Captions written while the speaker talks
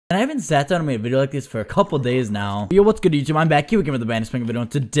And I haven't sat down and made a video like this for a couple days now. Yo, what's good, YouTube? I'm back here again with the Bandit Spring video, and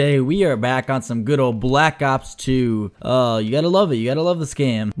today we are back on some good old Black Ops 2. Oh, you gotta love it. You gotta love this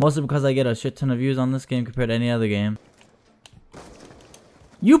game. Mostly because I get a shit ton of views on this game compared to any other game.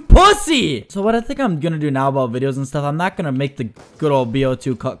 You pussy! So what I think I'm gonna do now about videos and stuff, I'm not gonna make the good old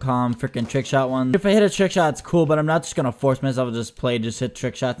BO2.com freaking trick shot one. If I hit a trick shot, it's cool, but I'm not just gonna force myself to just hit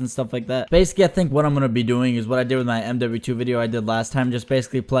trick shots and stuff like that. Basically, I think what I'm gonna be doing is what I did with my MW2 video I did last time, just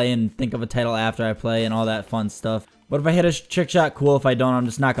basically play and think of a title after I play and all that fun stuff. But if I hit a trick shot, cool. If I don't, I'm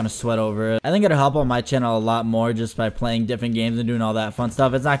just not going to sweat over it. I think it'll help on my channel a lot more just by playing different games and doing all that fun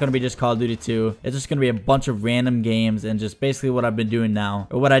stuff. It's not going to be just Call of Duty 2. It's just going to be a bunch of random games and just basically what I've been doing now.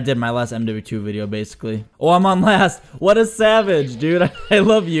 Or what I did in my last MW2 video, basically. Oh, I'm on last. What a savage, dude. I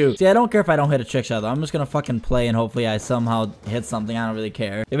love you. See, I don't care if I don't hit a trick shot, though. I'm just going to fucking play and hopefully I somehow hit something. I don't really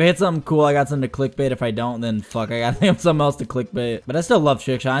care. If I hit something cool, I got something to clickbait. If I don't, then fuck. I got to think of something else to clickbait. But I still love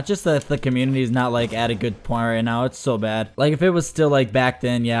trick shot. It's just that the community is not, like, at a good point right now. It's so bad. Like, if it was still like back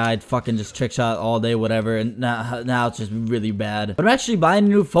then, yeah, I'd fucking just trick shot all day, whatever. And now it's just really bad. But I'm actually buying a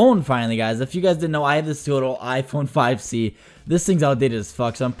new phone finally, guys. If you guys didn't know, I have this total iPhone 5C. This thing's outdated as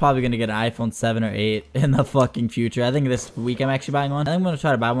fuck, so I'm probably gonna get an iPhone 7 or 8 in the fucking future. I think this week I'm actually buying one. I think I'm gonna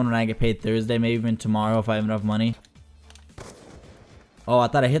try to buy one when I get paid Thursday, maybe even tomorrow if I have enough money. Oh, I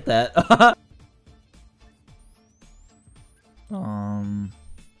thought I hit that.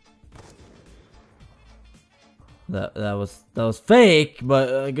 That was fake,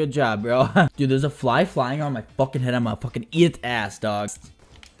 but good job, bro. Dude, there's a fly flying on my fucking head. I'm gonna fucking eat its ass, dog.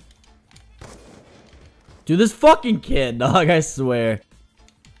 Dude, this fucking kid, dog, I swear.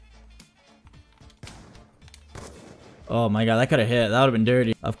 Oh my god, that could have hit. That would have been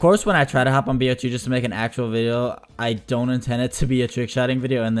dirty. Of course, when I try to hop on BO2 just to make an actual video, I don't intend it to be a trick shotting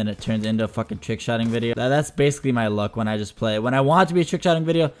video, and then it turns into a fucking trick shotting video. That's basically my luck when I just play. When I want it to be a trick shotting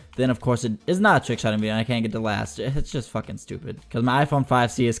video, then of course it is not a trick shotting video and I can't get the last. It's just fucking stupid. Because my iPhone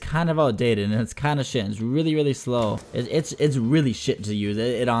 5C is kind of outdated and it's kind of shit. It's really, really slow. It's really shit to use.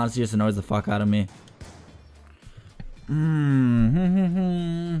 It honestly just annoys the fuck out of me.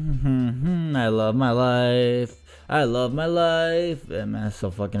 I love my life. I love my life. Man, that's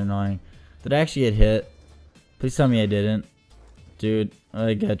so fucking annoying. Did I actually get hit? Please tell me I didn't. Dude,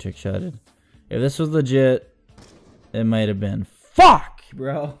 I got trick shotted. If this was legit, it might have been. Fuck,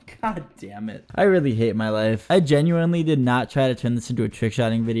 bro. God damn it. I really hate my life. I genuinely did not try to turn this into a trick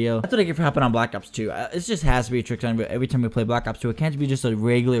shotting video. That's what I get for hopping on Black Ops 2. It just has to be a trick shotting video every time we play Black Ops 2. It can't be just a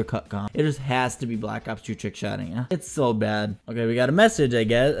regular cut comp. It just has to be Black Ops 2 trick shotting. It's so bad. Okay, we got a message, I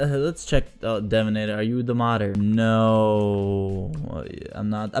guess. Let's check. Oh, Devonator, are you the modder? No. I'm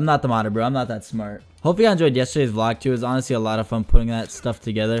not the modder, bro. I'm not that smart. Hope you enjoyed yesterday's vlog too. It was honestly a lot of fun putting that stuff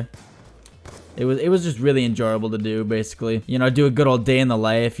together. It was just really enjoyable to do, basically. You know, do a good old day in the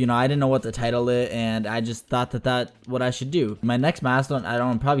life. You know, I didn't know what to title it, and I just thought that's what I should do. My next milestone, I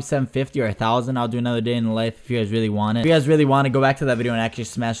don't know, probably 750 or 1,000. I'll do another day in the life if you guys really want it. If you guys really want to, go back to that video and actually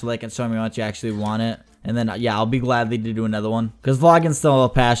smash a like and show me what you actually want it. And then, yeah, I'll be gladly to do another one. Because vlogging's still a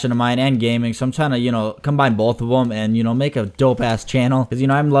passion of mine and gaming. So I'm trying to, you know, combine both of them and, you know, make a dope-ass channel. Because, you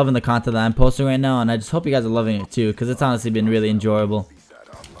know, I'm loving the content that I'm posting right now. And I just hope you guys are loving it, too. Because it's honestly been really enjoyable.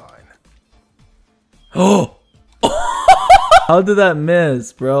 Oh! How did that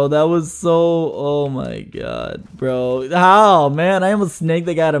miss, bro? That was so... Oh my god, bro. How, man? I almost snaked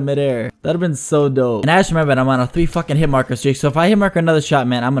the guy out of midair. That'd have been so dope. And I just remembered I'm on a 3 fucking hit marker streak. So if I hit marker another shot,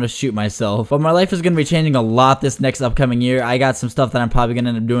 man, I'm gonna shoot myself. But my life is gonna be changing a lot this next upcoming year. I got some stuff that I'm probably gonna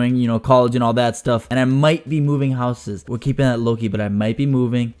end up doing. You know, college and all that stuff. And I might be moving houses. We're keeping that low-key, but I might be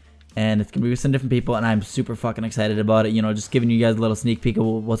moving. And it's gonna be with some different people, and I'm super fucking excited about it. You know, just giving you guys a little sneak peek of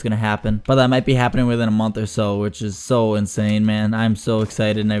what's gonna happen. But that might be happening within a month or so, which is so insane, man. I'm so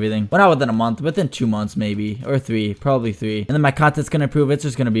excited and everything. Well, not within a month, within 2 months maybe, or 3, probably 3. And then my content's gonna improve. It's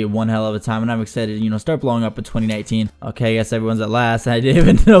just gonna be one hell of a time, and I'm excited to, you know, start blowing up in 2019. Okay, I guess everyone's at last. I didn't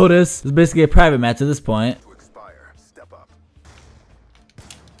even notice. It's basically a private match at this point.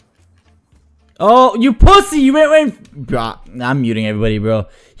 Oh, you pussy! You went right in... Bro, I'm muting everybody, bro.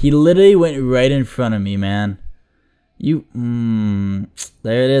 He literally went right in front of me, man. You...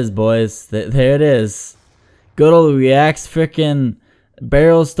 there it is, boys. There it is. Good old React's freaking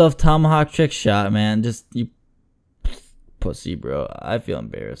barrel stuffed tomahawk trick shot, man. Just, you... Pussy, bro. I feel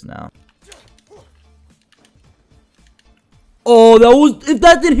embarrassed now. Oh, that was... If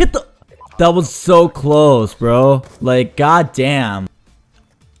that didn't hit the... That was so close, bro. Like, goddamn.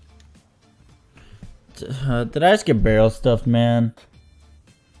 Did I just get barrel stuffed, man?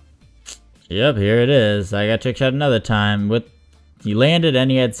 Yep, here it is. I got trick shot another time with You landed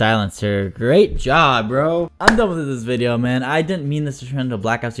and you had silencer. Great job, bro. I'm done with this video, man. I didn't mean this to turn into a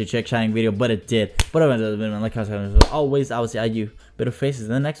Black Ops 2 trick shotting video, but it did. But I always, I will see you, bit of faces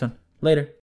in the next one. Later.